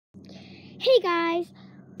Hey guys,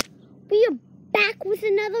 we are back with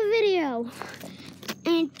another video,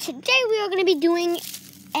 and today we are going to be doing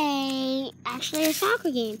actually a soccer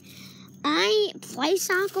game. I play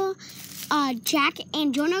soccer. Jack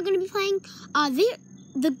and Jonah are going to be playing.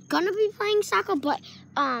 They're going to be playing soccer, but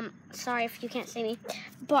sorry if you can't see me,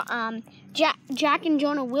 but Jack and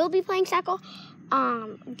Jonah will be playing soccer.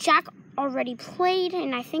 Jack already played,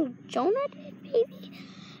 and I think Jonah did maybe,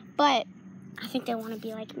 but I think they want to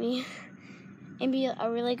be like me and be a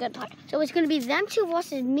really good player. So it's going to be them two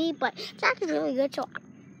versus me, but Jack is really good, so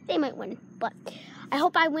they might win. But I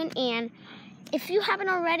hope I win, and if you haven't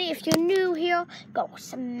already, if you're new here, go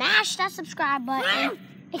smash that subscribe button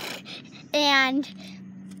and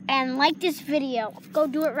like this video. Go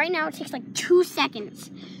do it right now. It takes like 2 seconds.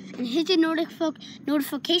 And hit the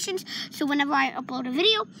notifications so whenever I upload a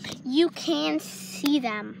video, you can see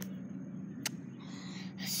them.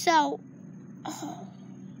 So,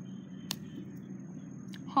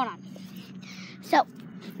 hold on. So,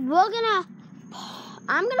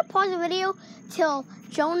 I'm gonna pause the video till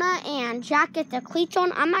Jonah and Jack get their cleats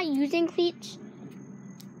on. I'm not using cleats.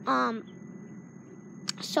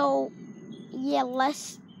 So yeah,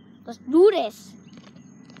 let's do this.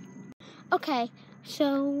 Okay,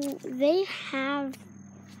 so they have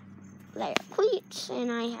their cleats and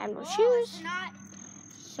I have no shoes. Not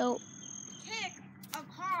so kick a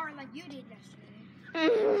car like you did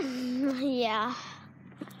yesterday. Yeah.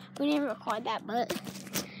 We didn't record that, but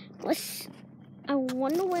I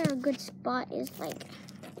wonder where a good spot is, like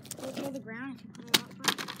Hold the ground if you put it out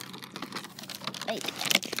first. Like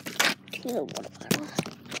to the water bottle.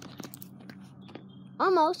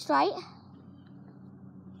 Almost, right?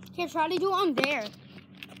 Here, try to do it on there.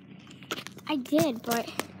 I did,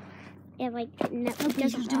 but it like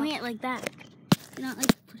doesn't doing it like that. Not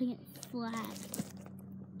like putting it flat.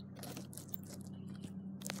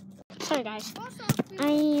 Sorry guys. I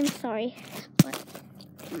am sorry, but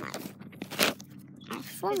my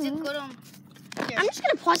phone. Is it good on? I'm just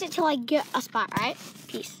gonna pause it till I get a spot, right?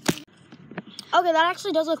 Peace. Okay, that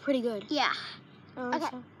actually does look pretty good. Yeah. Okay.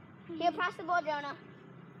 So. Here, pass the ball, Jonah.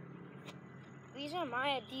 These are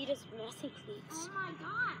my Adidas Messi cleats. Oh my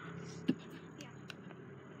god. Yeah.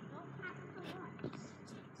 Don't pass it so much.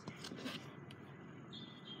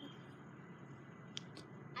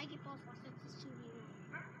 I get both for 6 2.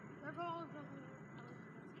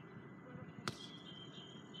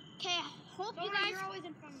 Okay, I hope you guys. You're always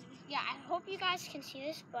in front of me. Yeah, I hope you guys can see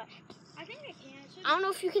this, but I think I can. I don't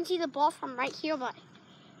know if you can see the ball from right here, but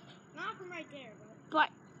Not from right there,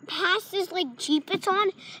 but past this like Jeep it's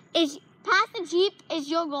on is past the Jeep is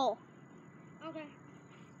your goal. Okay.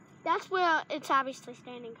 That's where it's obviously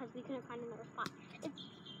standing because we couldn't find another spot. It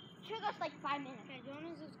took us like 5 minutes. Okay,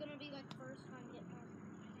 Jonas is gonna be like first time getting one,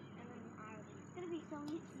 and then I'll be. It's gonna be so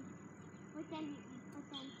easy. But then.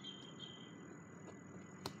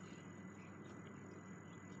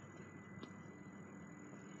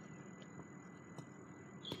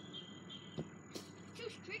 Too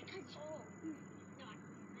strict because no, I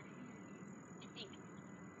think.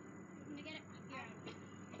 I'm gonna get it. Yeah.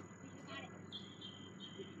 You got it.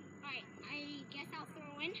 Alright, I guess I'll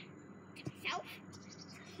throw in to myself.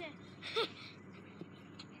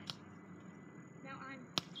 Now I'm.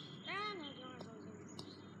 No, Jonas goes in.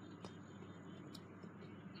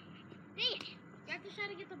 Dang it. You have to try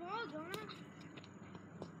to get the ball, Jonas.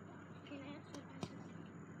 Can I actually pass it?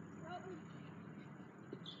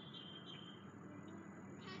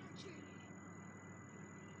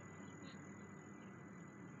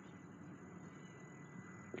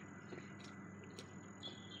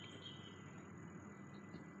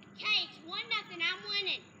 Okay, it's 1-0. I'm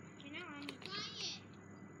winning. Okay, now I'm. Ryan,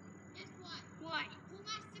 guess what? What? We'll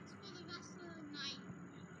last 6 for the rest of the night.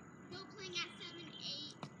 Still playing at 7,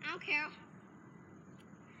 8. I don't care.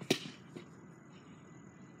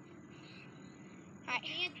 Alright,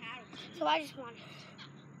 so I just won.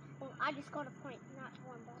 Well, I just got a point, not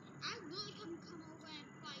one ball. I really couldn't come over and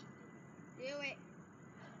fight. Do it.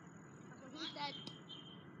 That's what he said.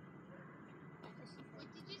 What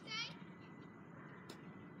did you say?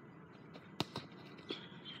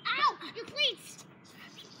 Ow! Your cleats!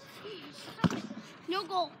 No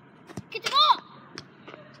goal. Get the ball!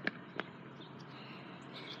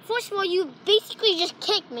 First of all, you basically just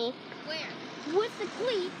kicked me. Where? With the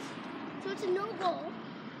cleats, so it's a no goal.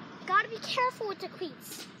 Gotta be careful with the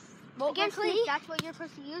cleats. Well, Against cleats, me? that's what you're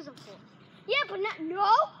supposed to use them for. Yeah, but not no.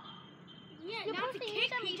 Yeah, You're not supposed to to use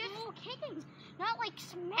kick them just people. for kicking, not like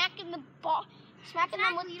smacking the ball, smacking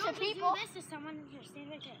them Exactly, you with don't to have to people. do this to someone. Here, stand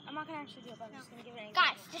right there. I'm not gonna actually do it, but I'm just gonna give it an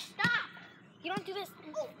Guys, example. just stop. You don't do this.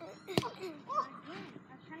 Oh.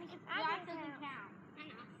 I was trying to get I that don't doesn't count. count. I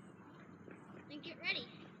know.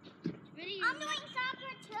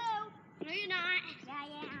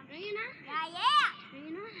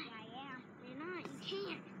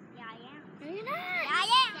 can't. Yeah, I am. No, you're not. Yeah, I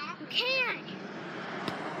am. You can't.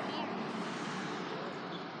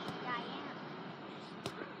 Yeah, I am.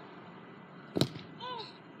 Oh,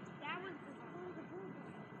 that was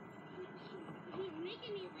He's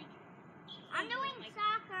making me like. I'm doing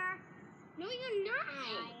soccer. No, you're Yeah, not.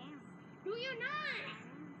 I am. No, you're not.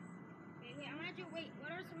 Wait, I'm gonna do. Wait,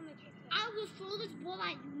 what are some of the tricks? I will throw this ball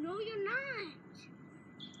at you. No, you're not.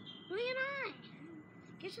 No, you're not.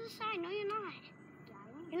 Get to the side. No, you're not. Yeah, I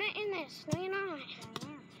am. You're not in this. No, you're not. Yeah, I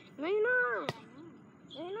am. No, you're not.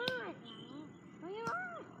 Yeah, I am. No, you're not. Yeah, I am. No, you're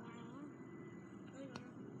not.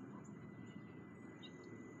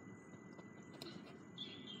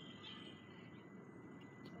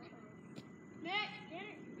 Nick, get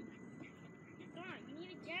it. Come on, you need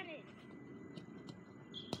to get it.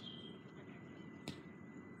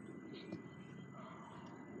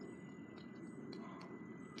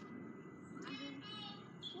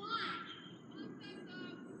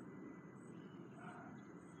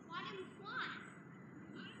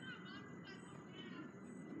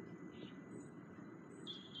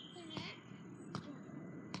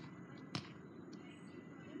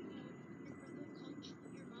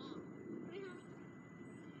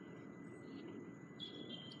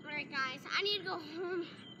 Alright, guys, I need to go home.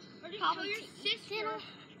 Or just Probably tell your to sister. dinner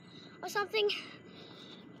or something.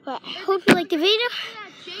 But I hope you liked the video.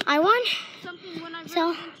 I won. Something when I So-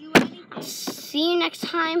 really didn't do anything. See you next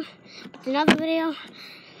time with another video.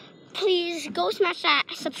 Please go smash that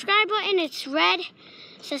subscribe button. It's red. It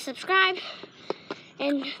says subscribe.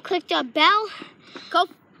 And click the bell. Go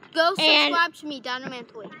And- subscribe to me, Dynamite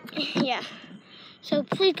Toy. Yeah. So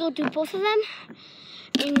please go do both of them.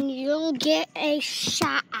 And you'll get a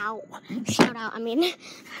shout out. I mean,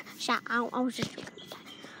 shout out. I was just joking about that.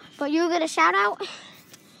 But you'll get a shout out.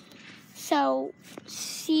 So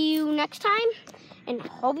see you next time. And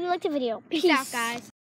hope you liked the video. Peace out, guys.